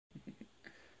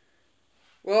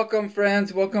Welcome,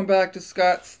 friends. Welcome back to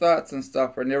Scott's Thoughts and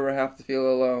Stuff, where I never have to feel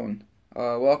alone.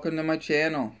 Welcome to my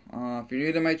channel. If you're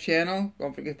new to my channel,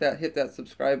 don't forget that hit that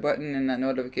subscribe button and that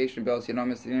notification bell so you don't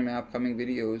miss any of my upcoming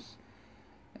videos.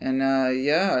 And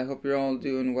yeah, I hope you're all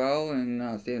doing well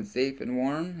and staying safe and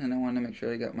warm. And I want to make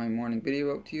sure I got my morning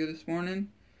video out to you this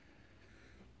morning.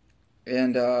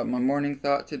 And my morning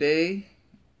thought today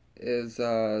is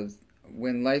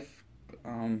when life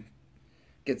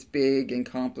gets big and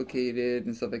complicated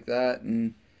and stuff like that,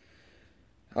 and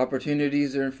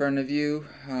opportunities are in front of you,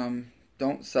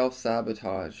 don't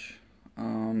self-sabotage.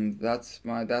 That's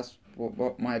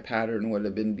what my pattern would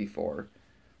have been before.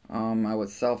 I would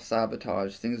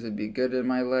self-sabotage. Things would be good in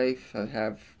my life. I'd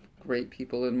have great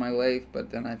people in my life, but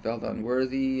then I felt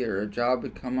unworthy, or a job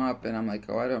would come up and I'm like,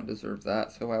 oh, I don't deserve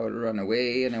that, so I would run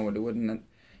away and I wouldn't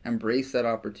embrace that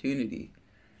opportunity.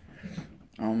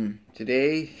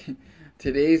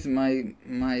 Today's my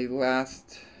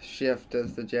last shift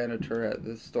as the janitor at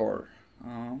this store,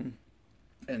 and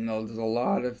there's a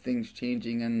lot of things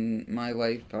changing in my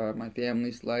life, my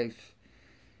family's life,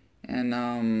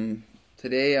 and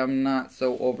today I'm not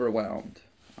so overwhelmed,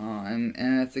 and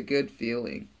it's a good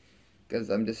feeling, because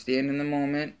I'm just staying in the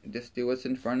moment, just do what's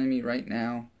in front of me right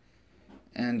now,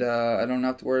 and I don't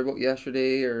have to worry about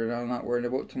yesterday, or I'm not worried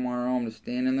about tomorrow. I'm just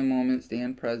staying in the moment,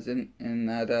 staying present, and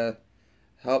that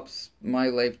helps my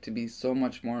life to be so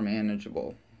much more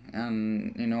manageable.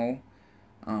 And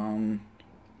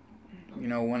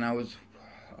when I was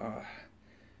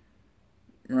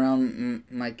around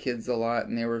my kids a lot,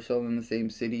 and they were still in the same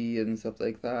city and stuff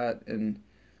like that, and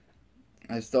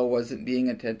I still wasn't being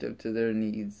attentive to their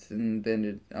needs, and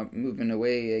then moving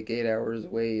away, like 8 hours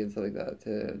away and stuff like that,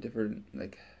 to a different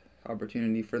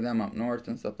opportunity for them up north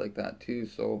and stuff like that too.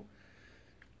 So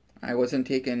I wasn't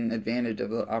taking advantage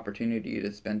of the opportunity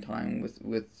to spend time with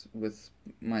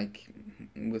my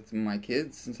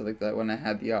kids and stuff like that when I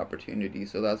had the opportunity.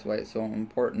 So that's why it's so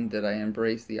important that I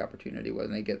embrace the opportunity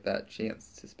when I get that chance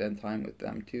to spend time with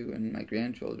them too, and my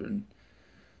grandchildren.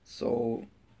 So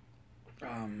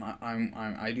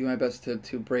I do my best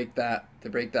to break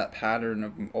that pattern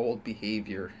of old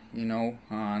behavior,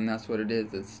 and that's what it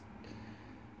is.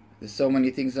 There's so many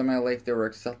things in my life that were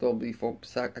acceptable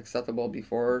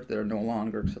before that are no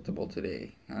longer acceptable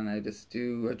today, and I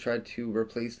try to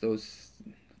replace those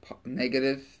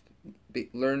negative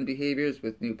learned behaviors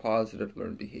with new positive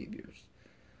learned behaviors.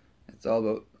 It's all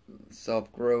about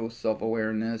self-growth,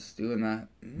 self-awareness, doing that,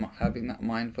 having that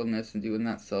mindfulness, and doing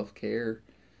that self-care.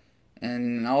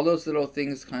 And all those little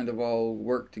things kind of all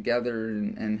work together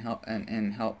and help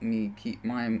me keep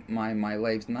my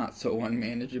life not so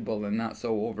unmanageable and not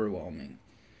so overwhelming.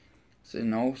 So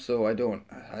I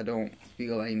don't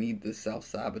feel I need this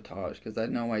self-sabotage, because I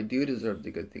know I do deserve the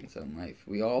good things in life.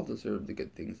 We all deserve the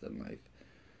good things in life.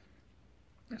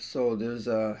 So there's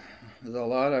a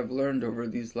lot I've learned over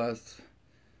these last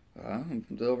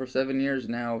over 7 years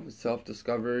now of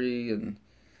self-discovery, and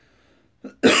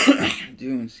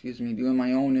doing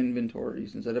my own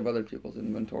inventories instead of other people's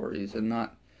inventories, and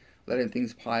not letting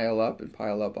things pile up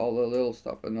all the little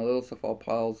stuff, and the little stuff all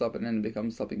piles up and then it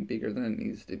becomes something bigger than it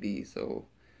needs to be. So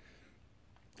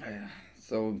I'm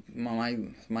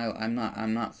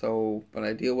not so, but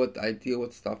I deal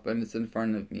with stuff and it's in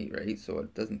front of me, right? So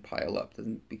it doesn't pile up,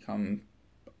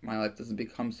 my life doesn't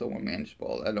become so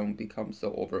unmanageable. I don't become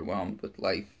so overwhelmed with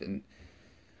life and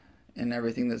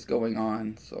everything that's going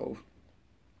on. So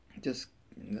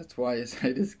that's why I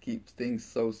just keep things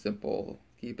so simple.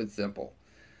 Keep it simple.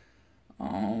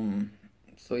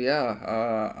 So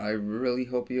yeah, I really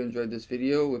hope you enjoyed this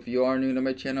video. If you are new to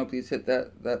my channel, please hit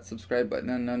that subscribe button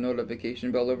and the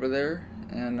notification bell over there,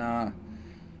 and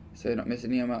so you don't miss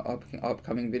any of my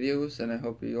upcoming videos. And I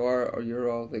hope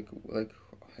you're all like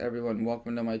everyone.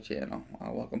 Welcome to my channel.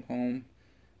 Welcome home,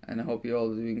 and I hope you're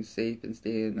all doing safe and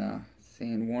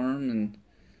staying warm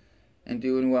and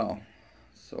doing well.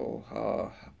 So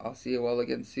I'll see you all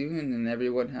again soon, and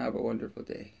everyone have a wonderful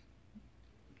day.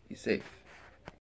 Be safe.